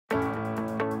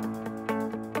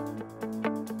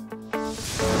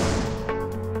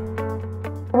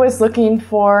was looking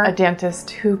for a dentist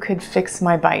who could fix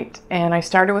my bite, and I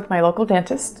started with my local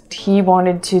dentist. He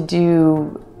wanted to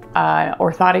do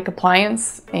orthotic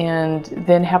appliance and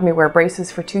then have me wear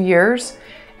braces for 2 years.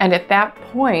 And at that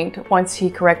point, once he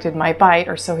corrected my bite,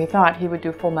 or so he thought, he would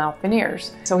do full mouth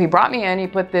veneers. So he brought me in, he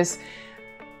put this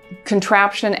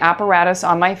contraption apparatus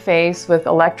on my face with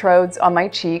electrodes on my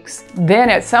cheeks. Then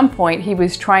at some point, he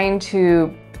was trying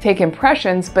to take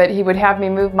impressions, but he would have me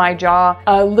move my jaw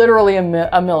literally a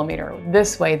millimeter,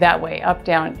 this way, that way, up,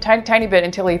 down, tiny bit,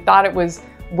 until he thought it was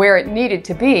where it needed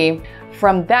to be.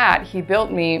 From that, he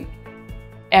built me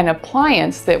an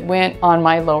appliance that went on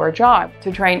my lower jaw.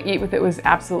 To try and eat with it was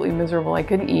absolutely miserable. I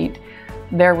couldn't eat.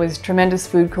 There was tremendous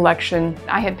food collection.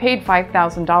 I had paid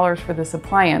 $5,000 for this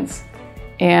appliance,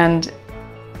 and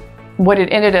what it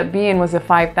ended up being was a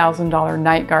 $5,000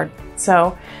 night guard.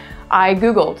 So I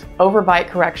Googled overbite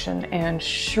correction, and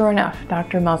sure enough,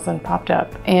 Dr. Muslin popped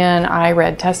up, and I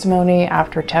read testimony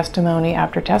after testimony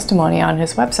after testimony on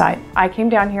his website. I came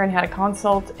down here and had a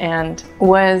consult and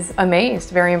was amazed,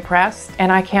 very impressed,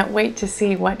 and I can't wait to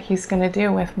see what he's going to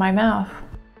do with my mouth.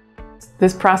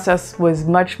 This process was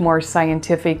much more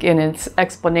scientific in its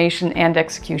explanation and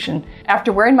execution.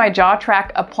 After wearing my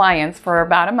JawTrac appliance for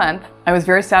about a month, I was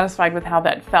very satisfied with how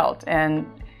that felt and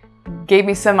gave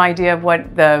me some idea of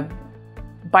what the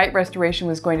bite restoration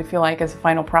was going to feel like as a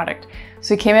final product.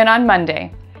 So he came in on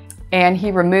Monday and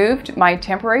he removed my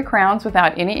temporary crowns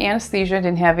without any anesthesia,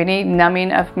 didn't have any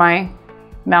numbing of my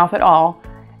mouth at all,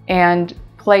 and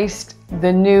placed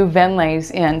the new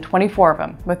VENLAYs in, 24 of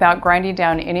them, without grinding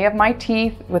down any of my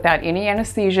teeth, without any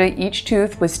anesthesia. Each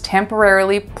tooth was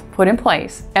temporarily put in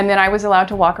place. And then I was allowed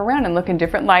to walk around and look in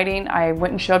different lighting. I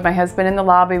went and showed my husband in the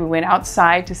lobby. We went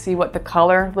outside to see what the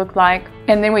color looked like.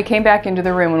 And then we came back into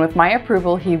the room, and with my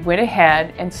approval, he went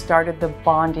ahead and started the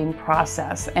bonding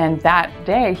process. And that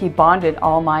day, he bonded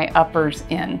all my uppers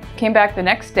in. Came back the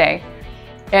next day,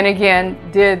 and again,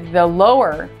 did the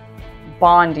lower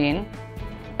bonding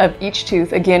of each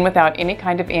tooth, again without any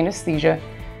kind of anesthesia,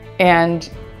 and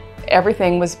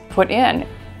everything was put in.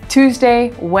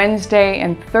 Tuesday, Wednesday,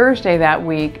 and Thursday that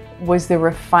week was the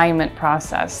refinement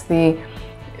process, the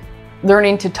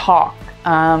learning to talk.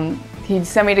 He'd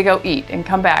send me to go eat and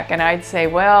come back, and I'd say,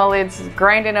 well, it's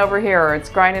grinding over here, or it's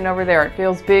grinding over there, it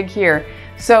feels big here.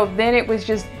 So then it was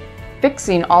just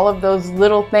fixing all of those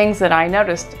little things that I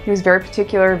noticed. He was very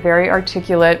particular, very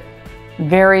articulate,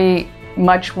 very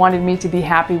much wanted me to be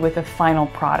happy with the final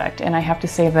product, and I have to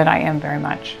say that I am very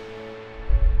much.